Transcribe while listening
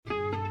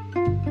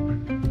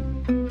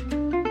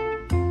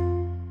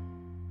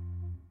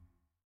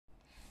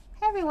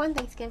everyone.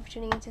 Thanks again for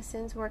tuning into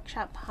Sin's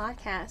Workshop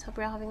Podcast. Hope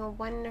you're all having a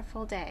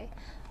wonderful day.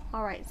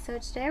 Alright, so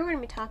today we're going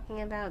to be talking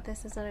about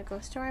This Is Not a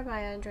Ghost Story by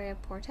Andrea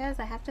Portes.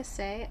 I have to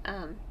say,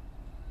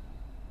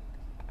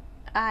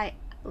 I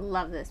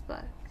love this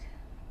book.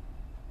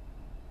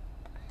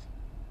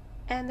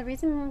 And the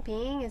reason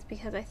being is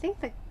because I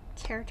think the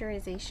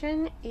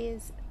characterization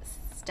is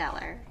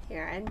stellar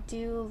here. I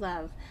do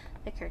love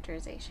the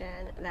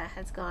characterization that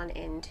has gone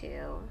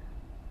into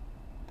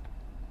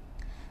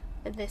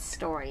this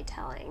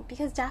storytelling,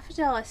 because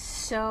Daffodil is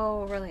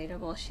so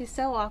relatable. She's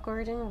so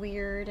awkward and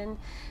weird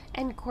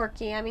and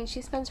quirky. I mean,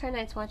 she spends her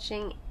nights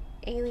watching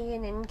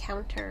Alien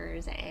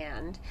Encounters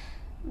and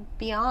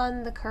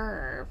Beyond the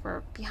Curve,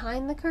 or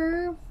Behind the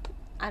Curve,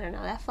 I don't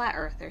know, that Flat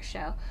Earther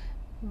show.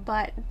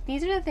 But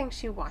these are the things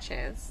she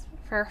watches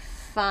for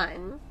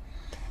fun,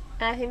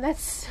 and I think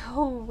that's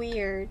so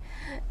weird.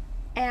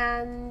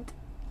 And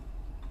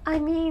I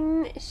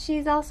mean,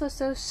 she's also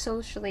so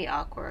socially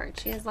awkward.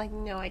 She has, like,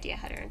 no idea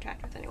how to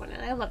interact with anyone,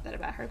 and I love that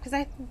about her, because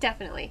I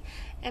definitely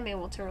am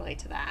able to relate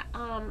to that.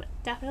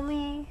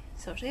 Definitely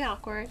socially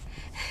awkward.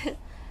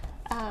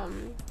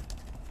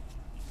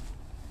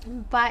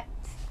 But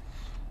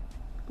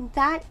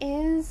that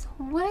is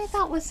what I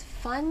thought was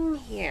fun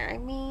here. I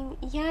mean,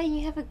 yeah,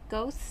 you have a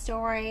ghost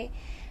story,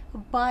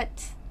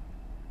 but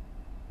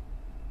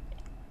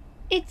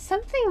it's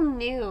something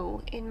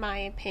new, in my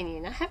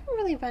opinion. I haven't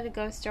really read a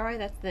ghost story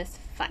that's this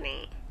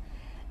funny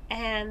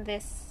and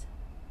this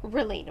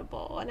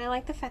relatable. And I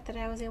like the fact that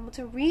I was able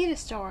to read a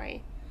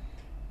story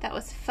that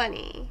was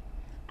funny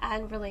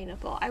and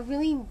relatable. I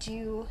really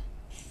do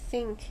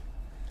think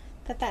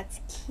that that's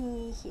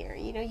key here.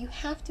 You know, you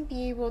have to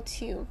be able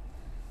to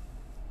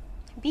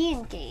be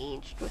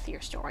engaged with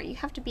your story. You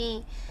have to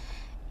be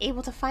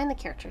able to find the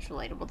characters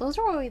relatable. Those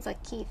are always,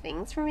 like, key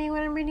things for me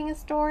when I'm reading a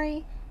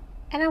story.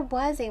 And I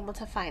was able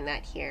to find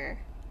that here.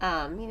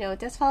 It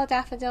does follow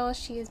Daffodil.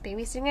 She is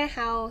babysitting a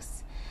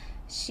house.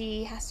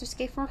 She has to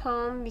escape from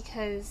home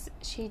because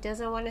she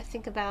doesn't want to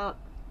think about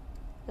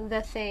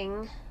the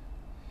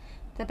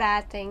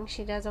bad thing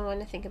she doesn't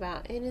want to think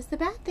about. It is the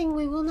bad thing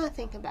we will not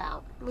think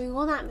about. We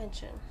will not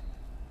mention.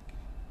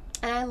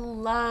 And I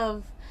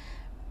love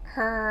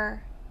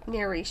her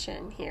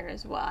narration here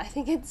as well. I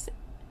think it's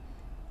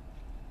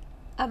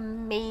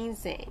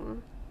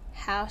amazing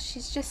how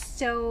she's just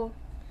so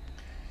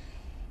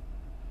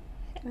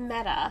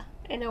meta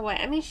in a way.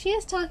 I mean, she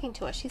is talking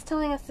to us. She's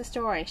telling us the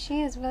story.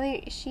 She is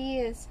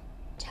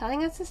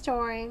telling us the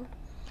story.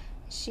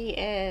 She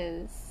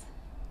is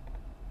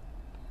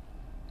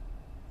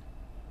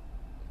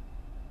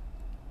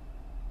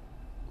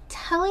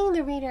telling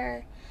the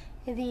reader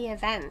the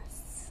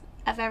events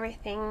of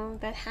everything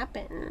that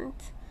happened.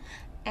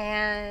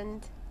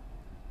 And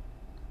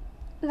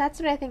that's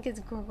what I think is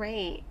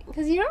great,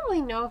 because you don't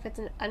really know if it's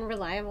an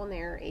unreliable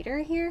narrator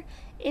here.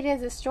 It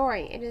is a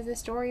story. It is a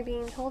story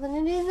being told,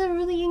 and it is a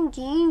really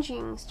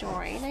engaging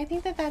story, and I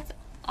think that that's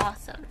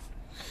awesome.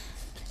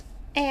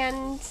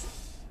 And,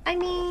 I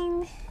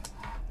mean,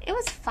 it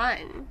was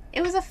fun.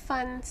 It was a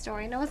fun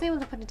story, and I was able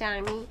to put it down.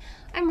 I mean,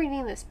 I'm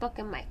reading this book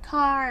in my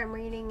car. I'm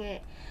reading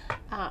it.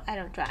 I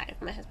don't drive.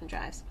 My husband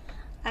drives.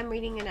 I'm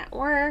reading it at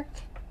work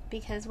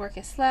because work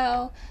is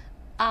slow.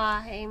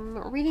 I'm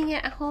reading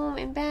it at home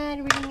in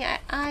bed,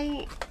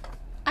 I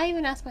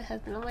even asked my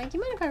husband, I'm like, do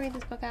you mind if I read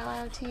this book out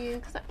loud to you?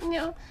 Because, I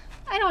don't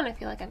want to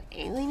feel like I'm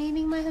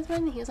alienating my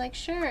husband. And he was like,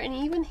 sure. And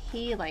even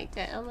he liked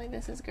it. I'm like,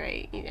 this is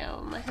great.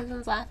 My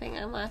husband's laughing.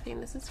 I'm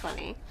laughing. This is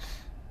funny.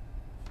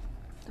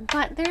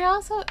 But there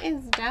also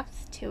is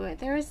depth to it.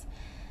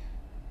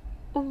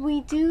 We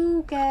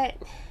do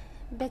get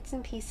bits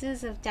and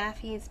pieces of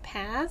Daffy's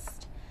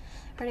past.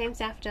 Her name's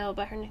Daffodil,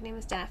 but her nickname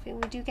is Daffy.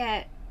 We do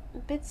get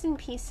bits and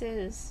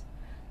pieces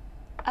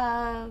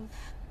of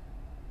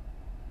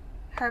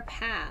her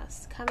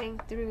past coming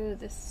through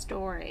the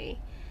story,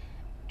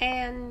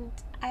 and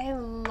I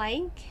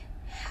like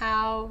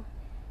how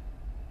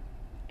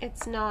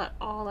it's not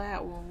all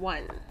at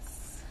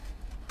once.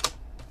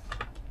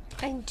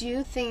 I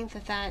do think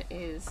that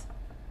is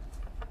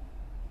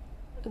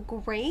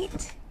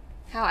great,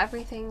 how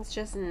everything's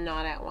just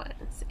not at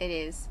once. It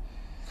is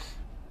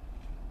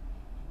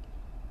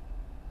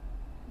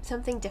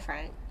something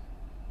different.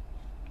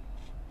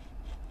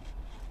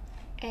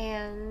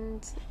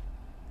 And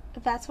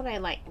that's what I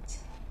liked.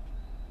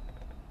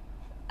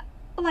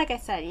 Like I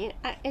said,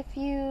 if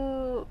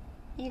you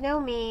know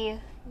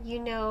me, you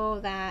know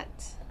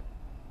that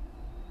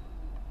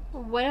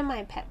one of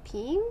my pet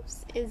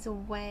peeves is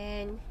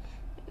when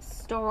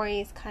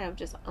stories kind of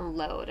just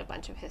unload a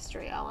bunch of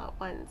history all at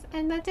once.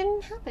 And that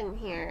didn't happen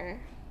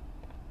here.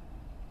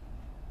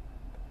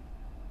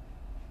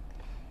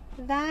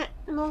 That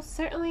most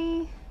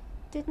certainly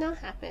did not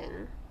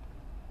happen.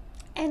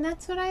 And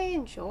that's what I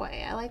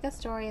enjoy. I like a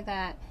story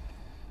that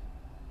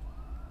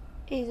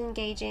is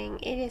engaging.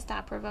 It is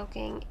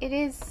thought-provoking. It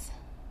is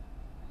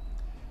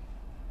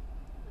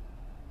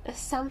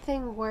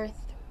something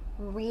worth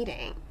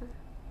reading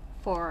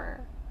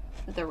for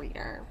the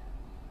reader.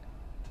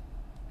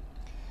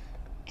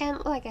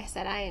 And like I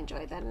said, I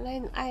enjoyed that,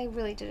 and I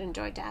really did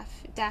enjoy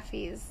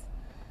Daffy's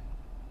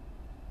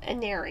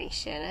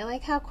narration. I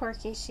like how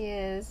quirky she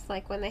is,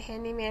 like when the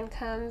handyman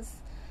comes,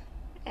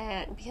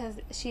 and because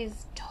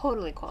she's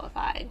totally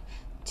qualified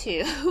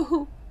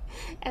to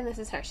and this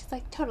is her, she's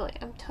like,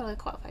 I'm totally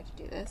qualified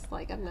to do this,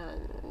 like I'm not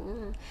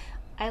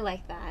I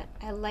like that.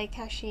 I like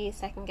how she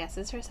second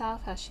guesses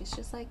herself, how she's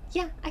just like,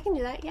 yeah, I can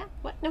do that, yeah,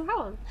 what, no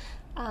problem.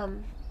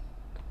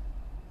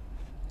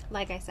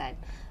 Like I said,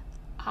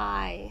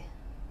 I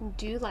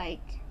do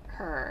like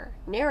her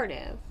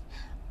narrative.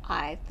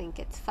 I think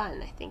it's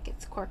fun. I think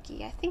it's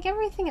quirky. I think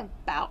everything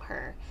about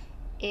her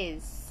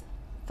is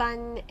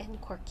fun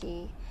and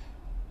quirky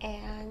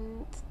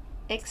and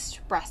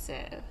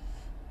expressive.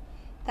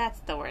 That's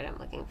the word I'm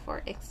looking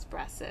for,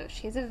 expressive.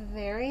 She's a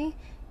very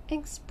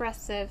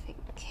expressive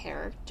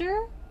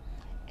character,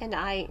 and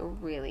I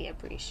really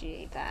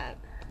appreciate that.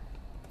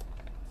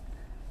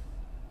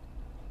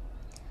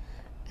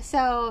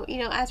 So,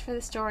 as for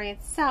the story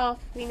itself,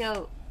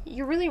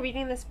 you're really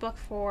reading this book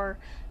for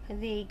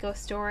the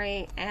ghost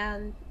story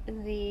and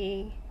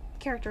the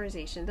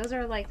characterization. Those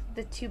are like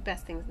the two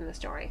best things in the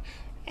story.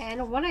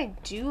 And what I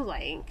do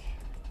like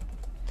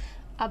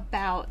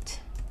about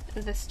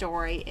the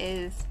story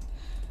is,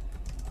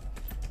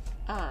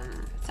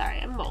 sorry,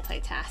 I'm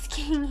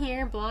multitasking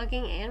here,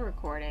 blogging and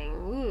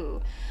recording.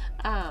 Woo.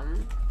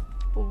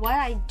 What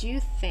I do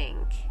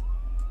think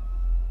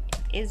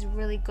is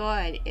really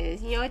good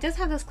is, it does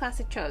have those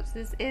classic tropes.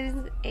 This is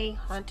a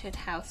haunted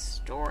house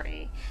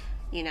story.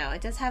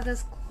 It does have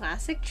those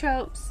classic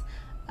tropes,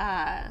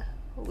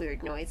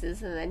 weird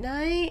noises in the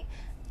night,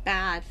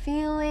 bad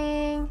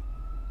feeling,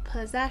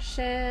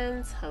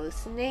 possessions,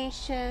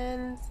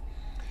 hallucinations.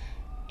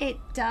 It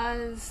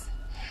does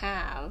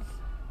have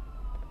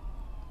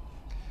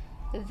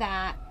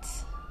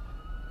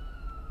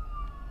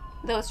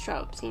those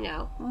tropes,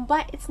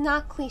 but it's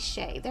not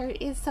cliche. There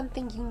is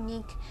something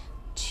unique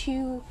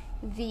to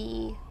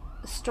the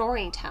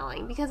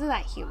storytelling because of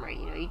that humor.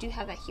 You do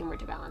have that humor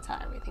to balance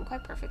out everything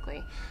quite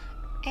perfectly.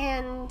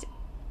 And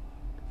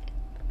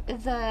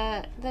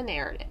the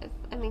narrative,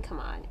 I mean, come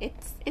on,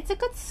 it's a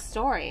good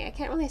story. I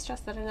can't really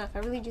stress that enough. I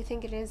really do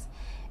think it is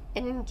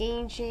an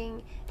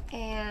engaging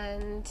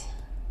and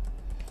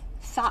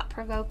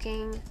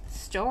thought-provoking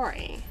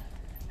story.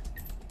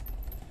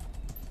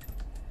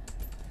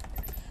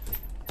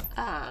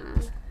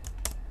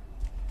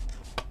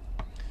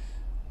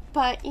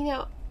 But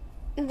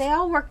they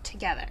all work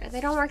together. They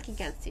don't work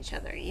against each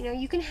other.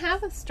 You can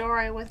have a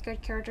story with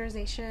good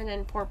characterization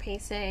and poor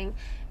pacing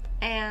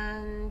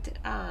and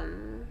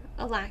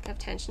a lack of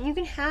tension. You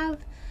can have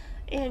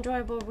an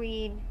enjoyable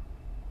read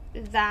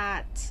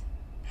that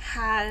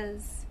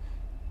has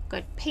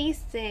good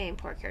pacing,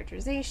 poor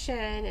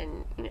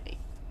characterization, and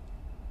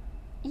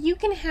you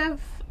can have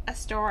a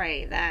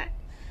story that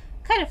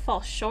kind of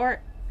falls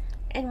short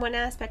in one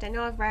aspect. I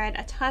know I've read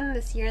a ton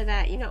this year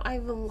that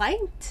I've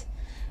liked.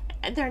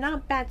 They're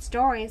not bad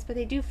stories, but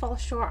they do fall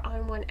short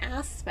on one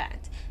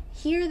aspect.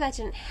 Here, that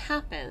didn't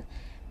happen.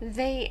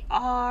 They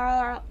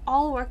are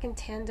all work in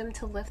tandem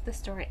to lift the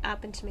story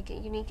up and to make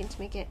it unique and to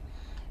make it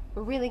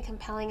really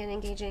compelling and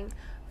engaging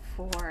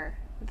for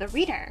the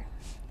reader.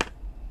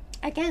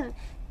 Again,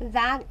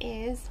 that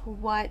is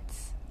what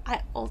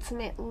I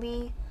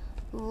ultimately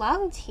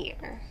loved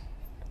here.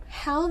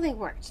 How they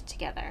worked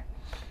together.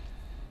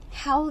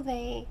 How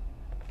they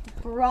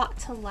brought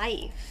to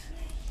life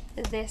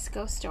this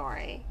ghost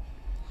story.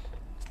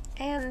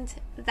 And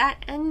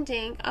that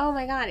ending, oh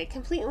my god, it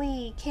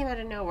completely came out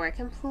of nowhere. It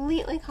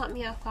completely caught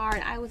me off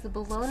guard. I was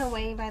blown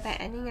away by that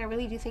ending. I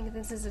really do think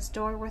this is a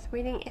story worth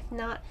reading,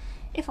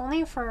 if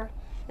only for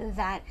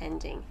that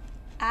ending.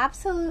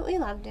 Absolutely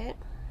loved it.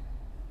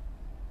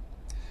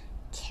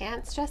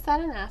 Can't stress that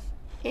enough.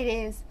 It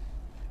is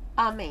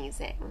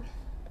amazing.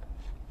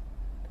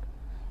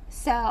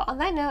 So, on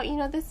that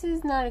note, this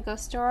is not a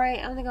ghost story.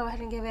 I'm going to go ahead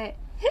and give it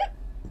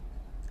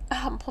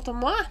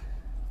pour-moi.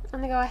 I'm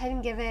going to go ahead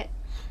and give it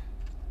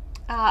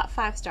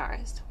 5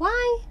 stars.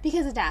 Why?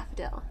 Because of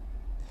Daffodil.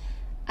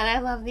 And I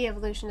love the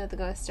evolution of the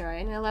ghost story,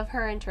 and I love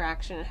her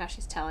interaction and how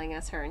she's telling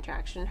us her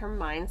interaction, her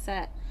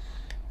mindset.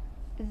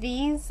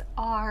 These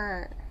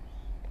are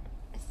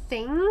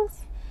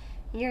things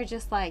you're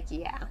just like,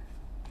 yeah,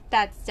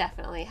 that's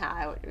definitely how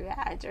I would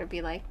react, or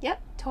be like,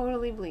 yep,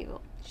 totally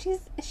believable.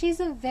 She's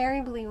a very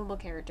believable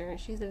character.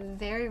 She's a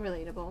very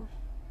relatable.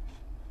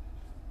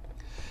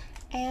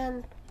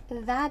 And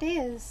that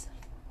is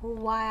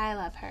why I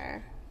love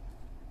her.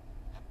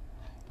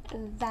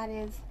 That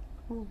is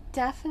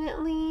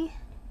definitely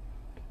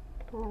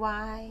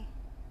why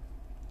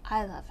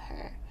I love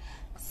her.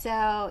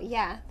 So,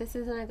 yeah, this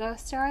isn't a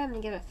ghost story. I'm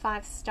going to give it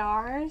 5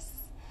 stars.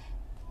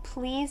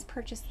 Please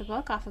purchase the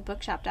book off of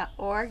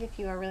bookshop.org if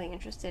you are really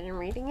interested in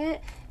reading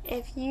it.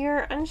 If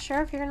you're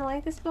unsure if you're going to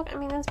like this book,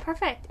 that's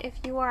perfect. If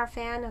you are a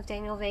fan of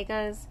Daniel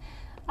Vega's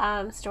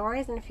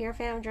stories, and if you're a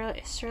fan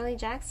of Shirley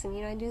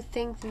Jackson, I do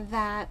think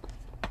that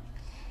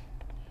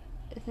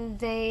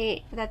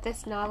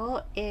this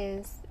novel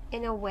is,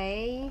 in a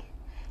way,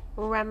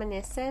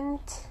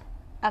 reminiscent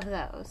of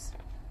those.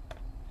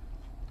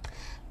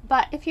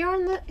 But if you're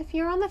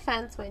on the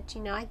fence, which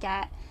I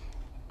get,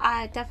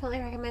 I definitely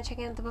recommend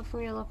checking out the book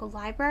from your local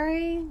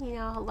library.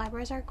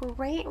 Libraries are a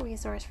great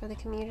resource for the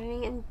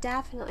community and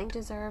definitely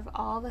deserve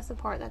all the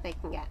support that they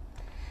can get.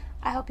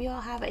 I hope you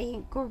all have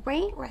a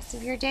great rest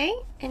of your day,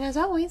 and as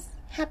always,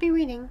 happy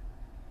reading.